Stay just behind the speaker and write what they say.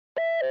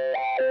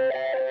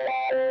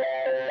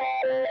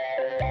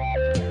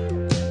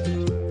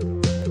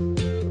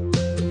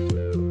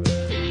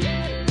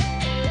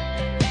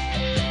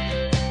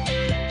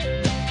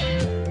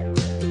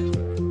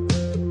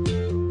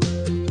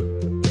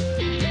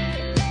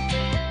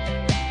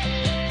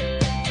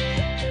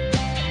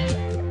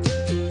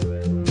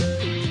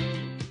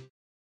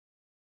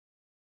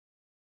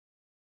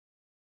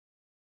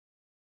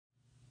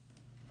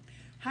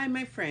Hi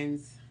my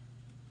friends,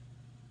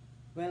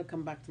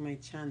 welcome back to my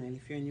channel.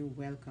 If you're new,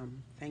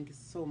 welcome. Thank you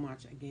so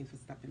much again for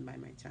stopping by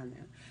my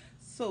channel.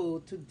 So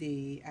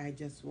today I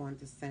just want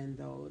to send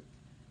out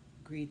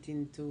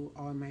greeting to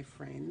all my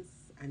friends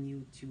on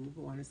YouTube.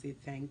 I want to say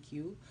thank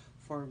you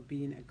for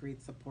being a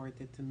great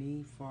supporter to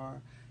me,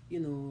 for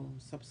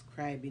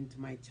subscribing to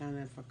my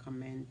channel, for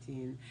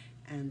commenting,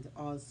 and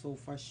also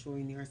for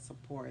showing your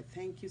support.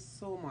 Thank you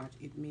so much.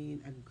 It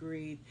means a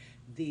great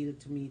deal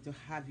to me to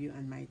have you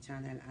on my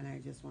channel, and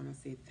I just want to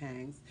say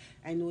thanks.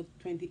 I know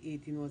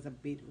 2018 was a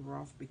bit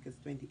rough because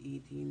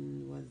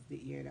 2018 was the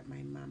year that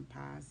my mom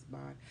passed,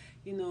 but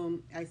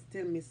I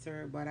still miss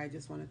her, but I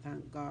just want to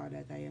thank God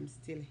that I am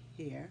still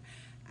here.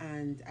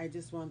 And I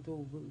just want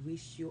to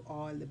wish you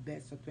all the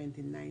best for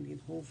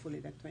 2019. Hopefully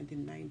that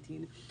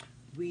 2019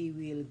 we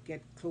will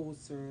get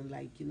closer,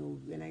 like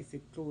when I say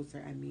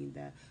closer, I mean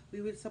that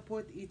we will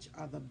support each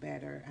other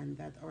better, and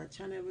that our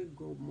channel will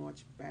grow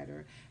much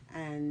better,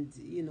 and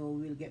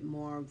we'll get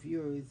more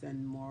viewers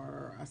and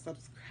more a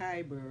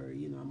subscriber,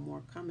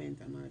 more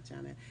comment on our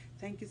channel.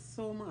 Thank you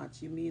so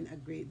much. You mean a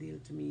great deal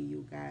to me,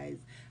 you guys.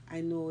 I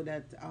know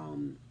that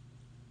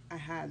I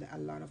had a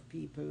lot of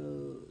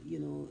people,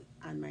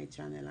 on my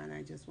channel, and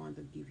I just want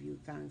to give you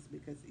thanks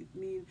because it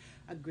means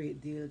a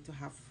great deal to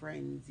have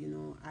friends.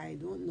 I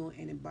don't know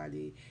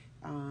anybody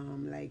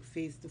like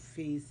face to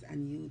face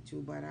on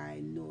YouTube, but I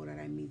know that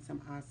I meet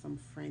some awesome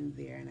friends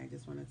there, and I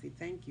just want to say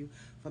thank you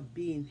for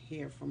being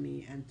here for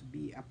me and to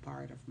be a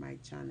part of my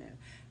channel.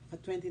 For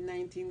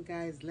 2019,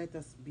 guys, let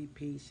us be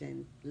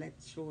patient.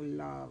 Let's show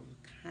love,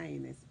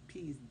 kindness,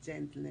 peace,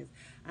 gentleness,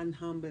 and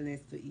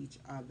humbleness to each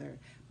other,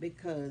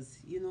 because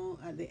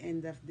at the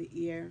end of the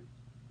year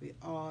we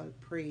all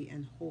pray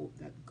and hope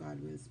that God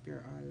will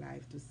spare our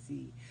life to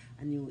see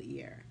a new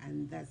year,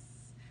 and that's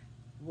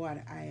what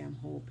I am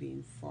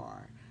hoping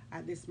for.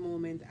 At this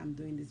moment I'm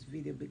doing this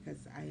video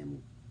because I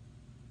am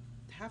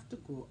have to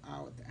go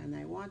out, and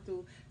I want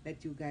to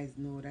let you guys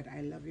know that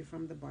I love you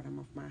from the bottom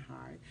of my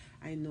heart.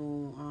 I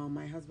know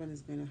my husband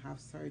is going to have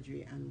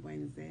surgery on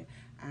Wednesday,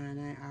 and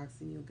I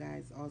asking you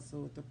guys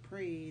also to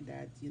pray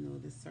that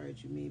the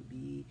surgery may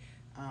be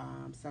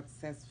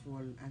successful.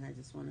 And I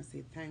just want to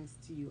say thanks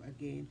to you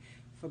again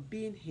for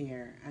being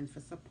here and for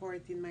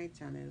supporting my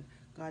channel.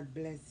 God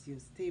bless you.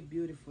 Stay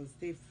beautiful,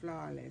 stay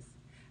flawless,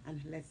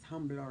 and let's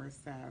humble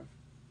ourselves.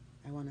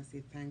 I want to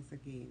say thanks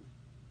again.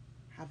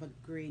 Have a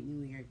great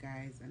new year,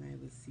 guys, and I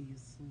will see you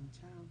soon.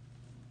 Ciao.